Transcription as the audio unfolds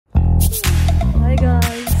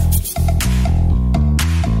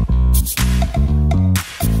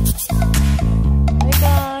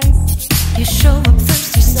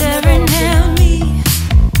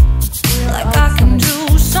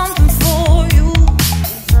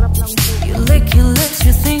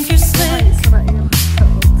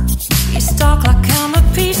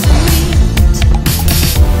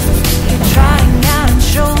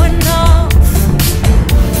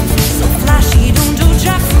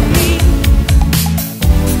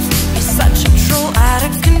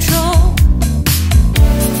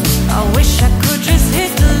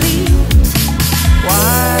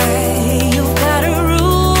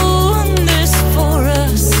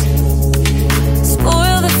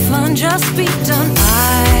just be done.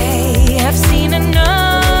 I have seen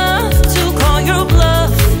enough to call your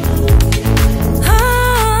bluff.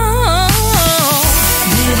 Oh,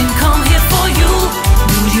 didn't come here for you.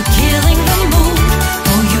 Dude, you killing the mood.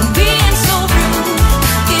 Oh, you being so rude.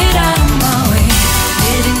 Get out of my way.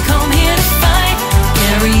 Didn't come here to fight.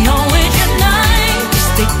 Carry on with your night.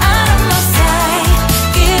 Stay out of my sight.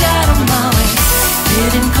 Get out of my way.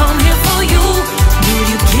 Didn't come here for you. Dude,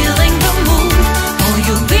 you killing the mood. Oh,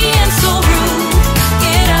 you being so rude.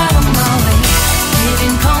 Get out of my way.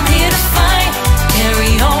 Didn't come here to fight.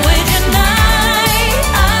 Carry on with your night.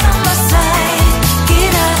 Out of my sight.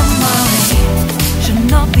 Get out of my way. Should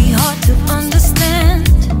not be hard to understand.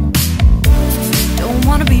 Don't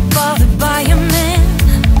wanna be bothered by a man.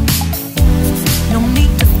 No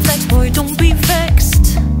need to flex, boy, don't be vexed.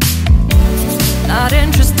 Not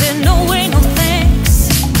interested, no way, no thanks.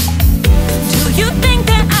 Do you think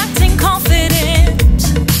they're acting confident?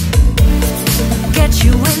 Get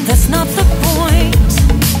you in, that's not the point.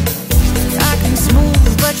 Acting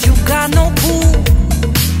smooth, but you got no cool.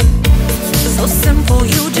 So simple,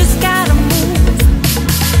 you just gotta move.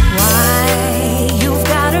 Why you've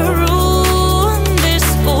gotta ruin this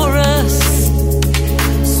for us?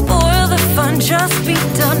 Spoil the fun, just be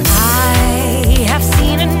done. I have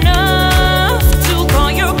seen enough to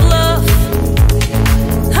call your bluff.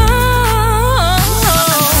 Oh,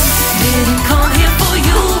 didn't come here for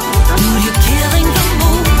you. Dude, you're killing the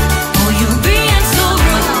mood. Oh, you being so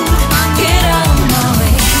rude. Get out of my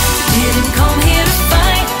way. Didn't come here to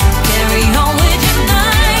fight. Carry on with your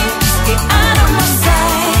night. Get out of my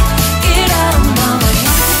sight. Get out of my way.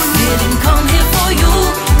 Didn't come here for you.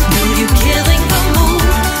 Dude, you're killing the mood.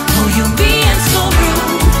 Oh, you being so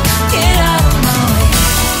rude. Get out of my way.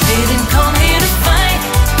 Didn't come here to fight.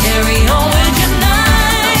 Carry on with your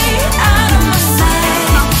night. Out of my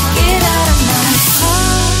sight. Get out of my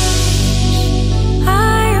sight.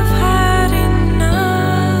 I have had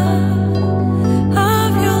enough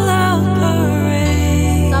of your loud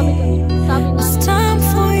parade. It's time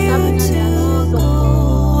for you to go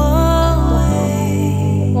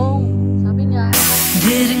away.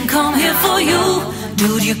 Didn't come here for you.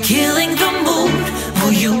 Dude, you're killing the mood.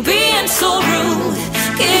 Oh, you being so rude.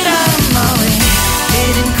 Get out of my way.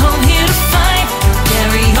 Didn't come here to fight.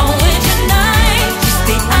 Carry on with your night. Just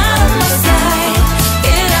stay out of my sight.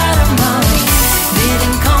 Get out of my way.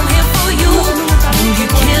 Didn't come here for you. Dude,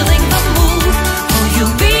 you're killing the mood. Oh, you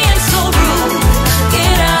being so rude.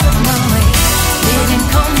 Get out of my way. Didn't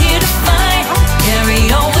come here to fight. Carry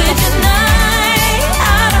on with your night.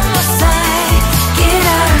 Out of my sight. Get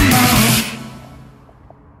out of my way.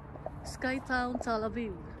 Skytown, Tel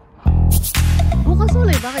Aviv. Bukas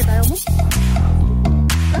ulit, bakit ayaw mo?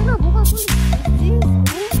 Tara, bukas ulit.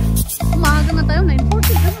 Umaga na tayo,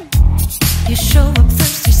 9:40 ka na. You show up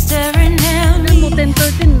thirsty, staring at Tignan mo, me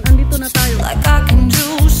 10:13, andito na tayo. like I can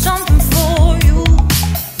do something for you.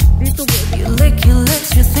 Dito, You lick your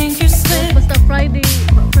lips, you think you're slick. basta Friday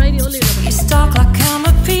ulit. You stalk like I'm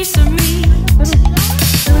a piece of me.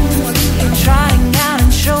 Pero hindi mo alam. You're trying out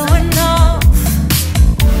and showing off.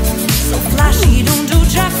 So flashy, don't do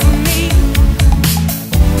jack for me.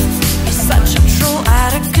 You're such a troll,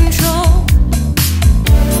 out of control.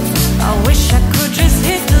 I wish I could just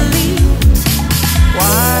hit the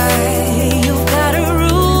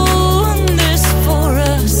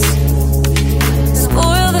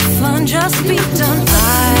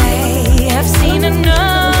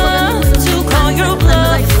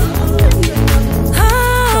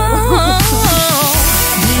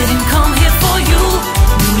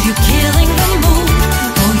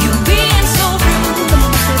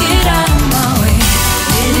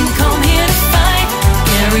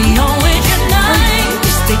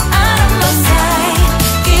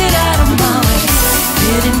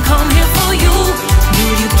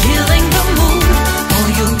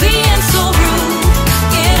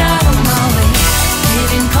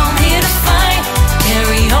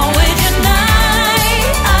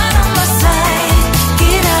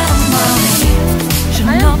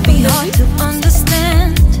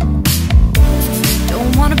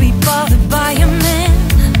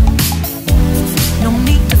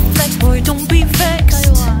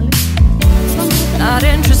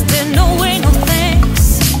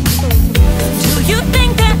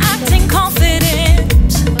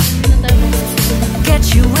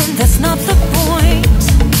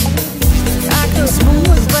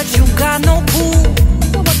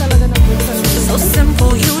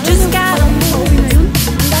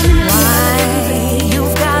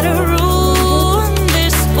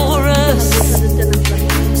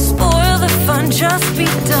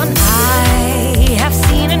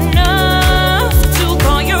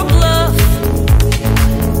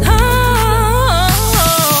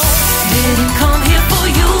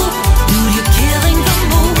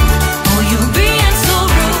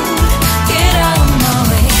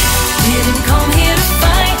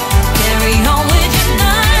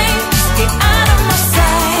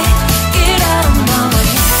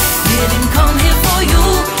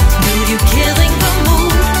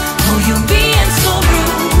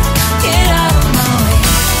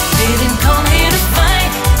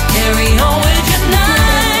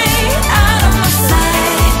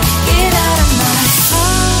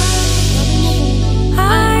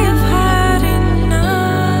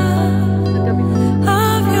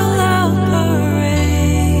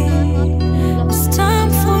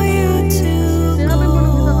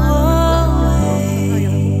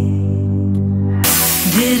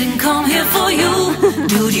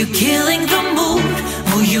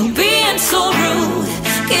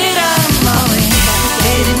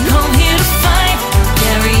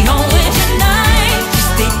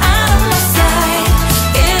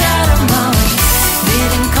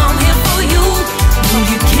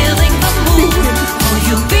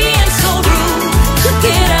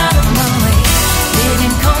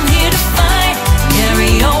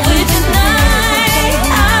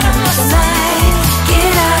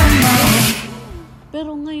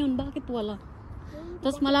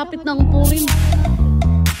Tapos malapit ng purim.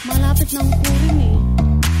 Malapit ng purim eh.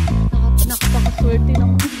 Nakapakaswerte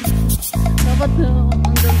naman. Dapat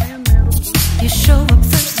hanggang ngayon meron. You show up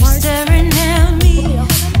thirsty, staring at me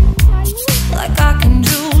like I can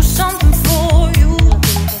do something for you.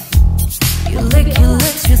 You lick your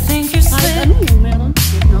lips, you think you're slick.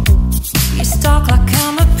 You stalk like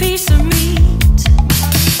I'm a piece of meat.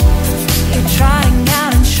 You're trying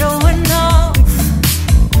out and showing off.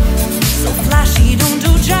 So flashy, don't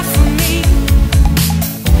do jack for me.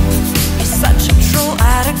 You're such a troll,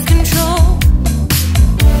 out of control.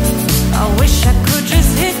 I wish I could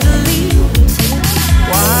just hit delete.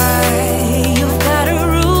 Why you gotta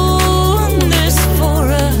ruin this for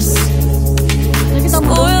us?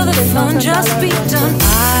 Spoil the fun, just be done.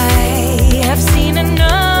 I have seen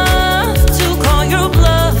enough to call your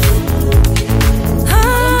bluff.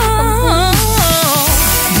 Oh,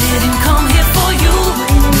 didn't come here for you.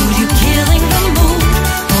 Dude, you killing the mood.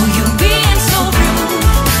 Oh, you being so rude.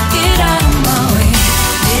 Get out of my way.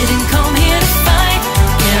 Didn't come here to fight.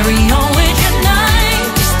 Carry on with your night.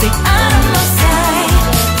 Stay out of my sight.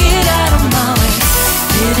 Get out of my way.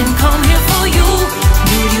 Didn't come here for you.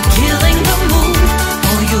 Dude, you killing the mood.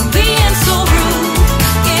 Oh, you being so rude.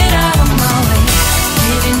 Get out of my way.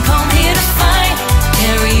 Didn't come here to fight.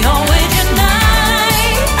 Carry on with your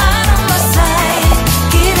night. Out of my sight.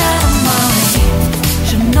 Get out of my way.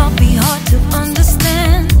 Should not be hard to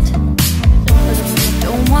understand.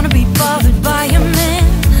 Don't wanna be bothered by a man.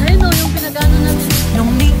 Ayun o, yung pinagano natin. No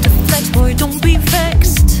need to flex, boy, don't be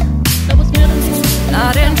vexed. Tapos meron din.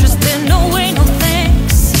 Not interested, no way, no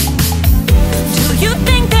thanks. Do you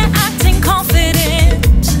think they're acting confident?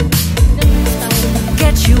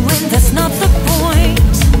 Get you in, that's not the point.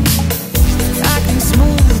 Acting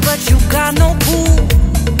smooth, but you got no cool.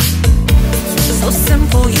 So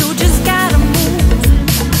simple, you just gotta move.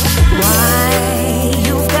 Why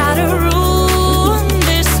you gotta ruin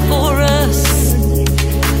this for us?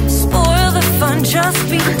 Spoil the fun, just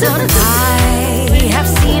be done. I have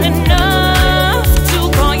seen enough to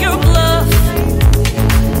call your bluff.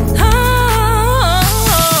 Oh,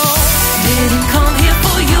 didn't come here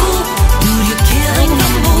for you. Dude, you're killing the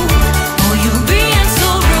mood. Oh, you being so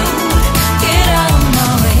rude. Get out of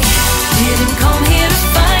my way. Didn't come here to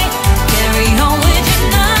fight. Carry on with your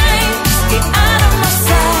night. Get out of my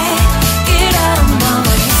sight. Get out of my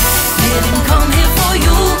way. Didn't come here for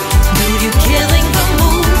you. Dude, you're killing the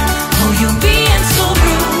mood. Oh, you being so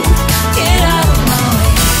rude. Get out of my way.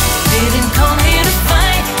 Didn't come here to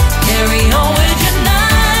fight. Carry on with your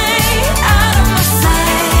night. Out of my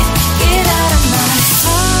sight. Get out of my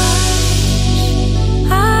sight.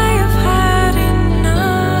 I have had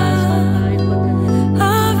enough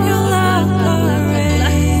of your love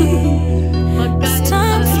parade. It's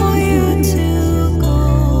time for you to go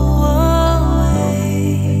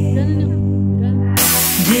away.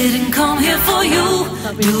 Didn't come here for you.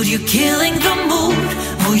 Dude, you're killing the mood.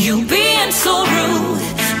 Oh, you being so rude.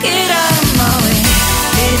 Get out of my way.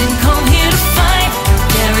 Didn't come here to fight.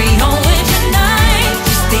 Carry on with your night.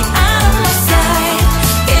 Stay out of my sight.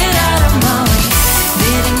 Get out of my way.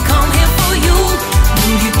 Didn't come here for you.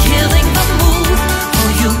 Dude, you're killing the mood. Oh,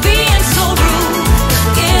 you being so rude.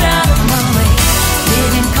 Get out of my way.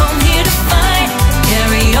 Didn't come here to fight.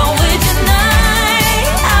 Carry on with your night.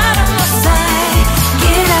 Out of my sight.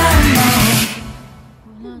 Get out of my way.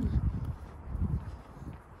 Wala na.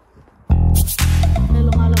 Dahil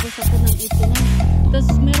lumalabas ako ng ito na.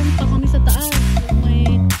 Tapos meron pa kami sa taas.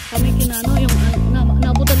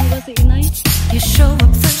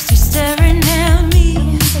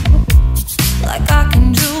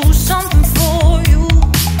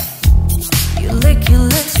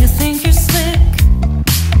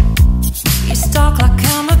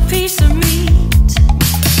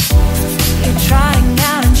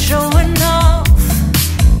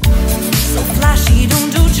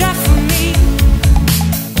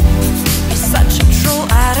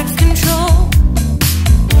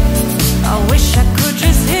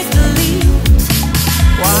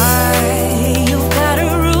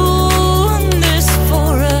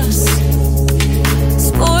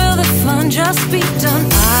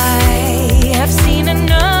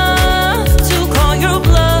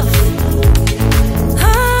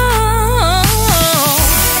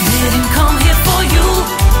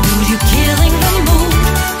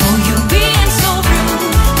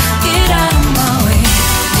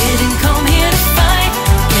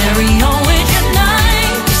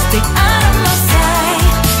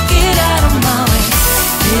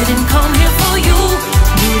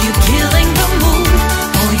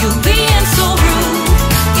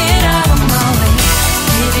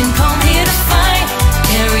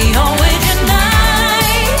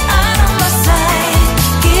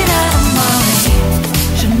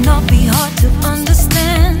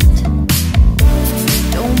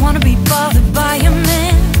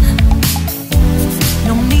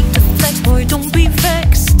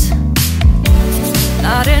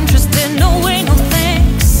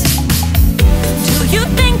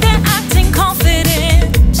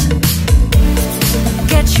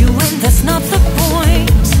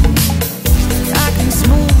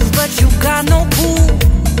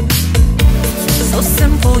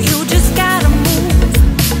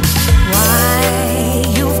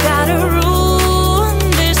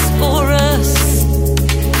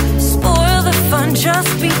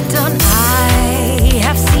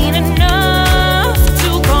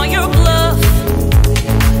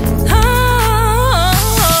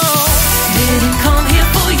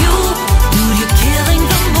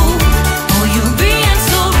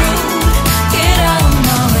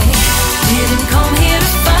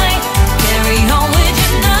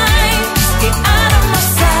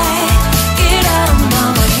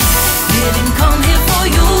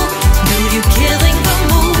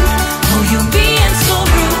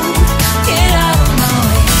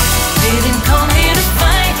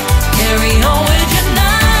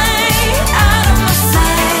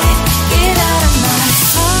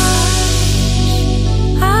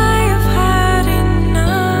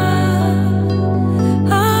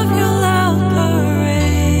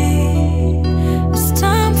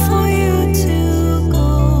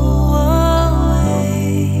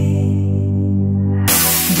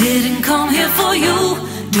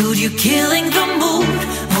 you killing the mood?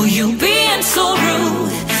 Oh, you being so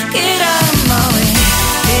rude. Get out of my way.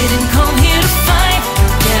 Didn't come here to fight.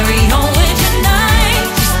 Carry on with your night.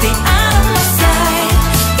 Just stay out of my sight.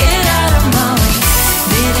 Get out of my way.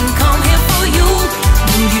 Didn't come here for you.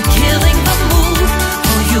 Dude, you killing the mood.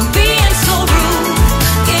 Oh, you being so rude.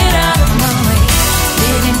 Get out of my way.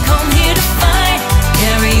 Didn't come here to fight.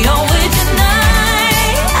 Carry on with your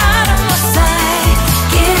night. Out of my sight.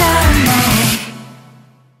 Get out of my way.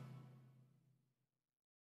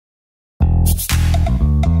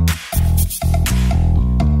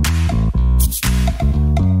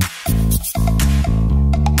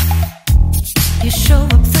 You show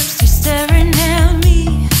up thirsty, staring at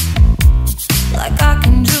me like I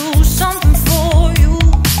can do something for you.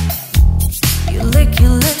 You lick your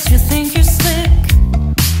lips, you think you're slick.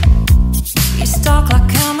 You stalk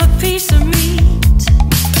like I'm a piece of meat.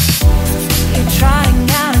 You're trying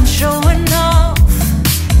out and showing off.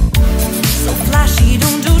 So flashy,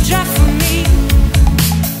 don't do jack for me.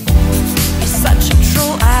 You're such a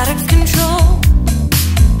troll, out of control.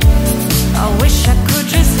 I wish I could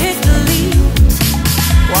just hit delete.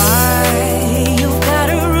 Why you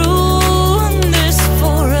gotta ruin this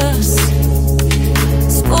for us?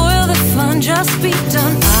 Spoil the fun, just be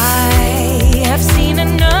done. I have seen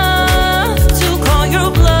enough to call your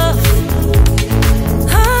bluff.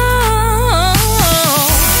 Oh,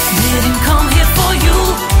 didn't come here for you.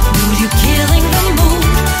 Dude, you killing the mood.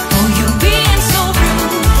 Oh, you being so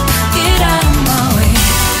rude. Get out of my way.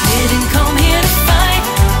 Didn't come here to fight.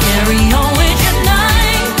 Carry on with your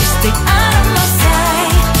night. Stay out of my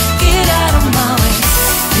sight. Get out of my way.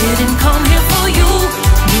 Didn't come here for you.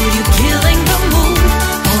 Dude, you killing the mood.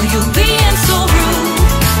 Oh, you being so rude.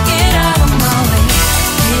 Get out of my way.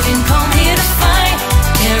 Didn't come here to fight.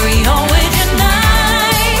 Carry on with your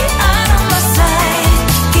night. Out of my sight.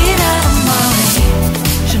 Get out of my way.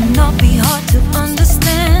 Should not be hard to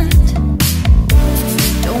understand.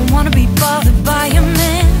 Don't wanna be bothered by a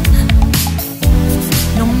man.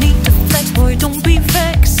 No need to flex, boy, don't be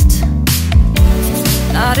vexed.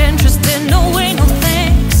 Not interested, no way, no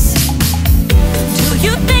thanks. Do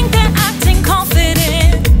you think that acting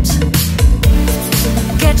confident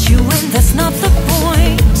get you in? That's not the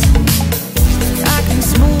point. Acting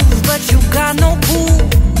smooth, but you got no cool.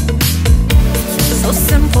 So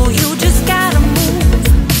simple, you just gotta move.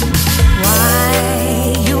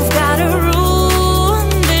 Why you've gotta ruin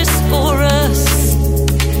this for us?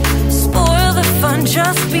 Spoil the fun,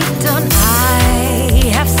 just be done. I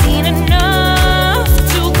have seen enough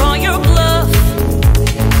to call your bluff.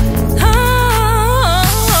 Oh,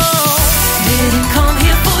 didn't come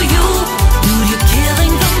here for you. Dude, you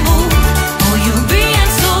killing the mood. Oh, you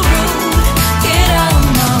being so rude. Get out of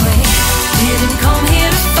my way. Didn't come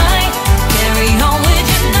here to fight. Carry on with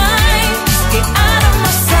your night. Get out of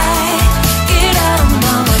my sight. Get out of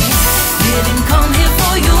my way. Didn't come here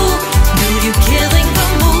for you. Dude, you killing the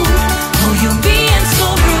mood. Oh, you being so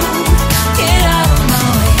rude. Get out of my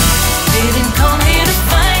way. Didn't come here to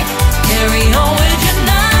fight. Carry on with your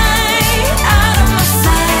night. Out of my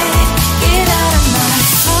sight. Get out of my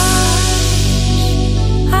sight.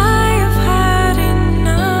 I have had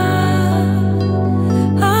enough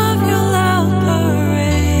of your loud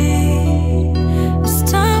parade. It's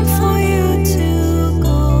time for you to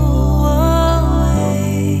go away.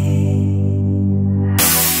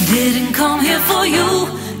 Didn't come here for you.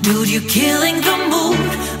 Dude, you killing the mood.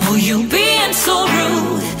 Oh, you being so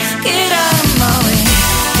rude. Get out of my way.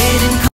 Didn't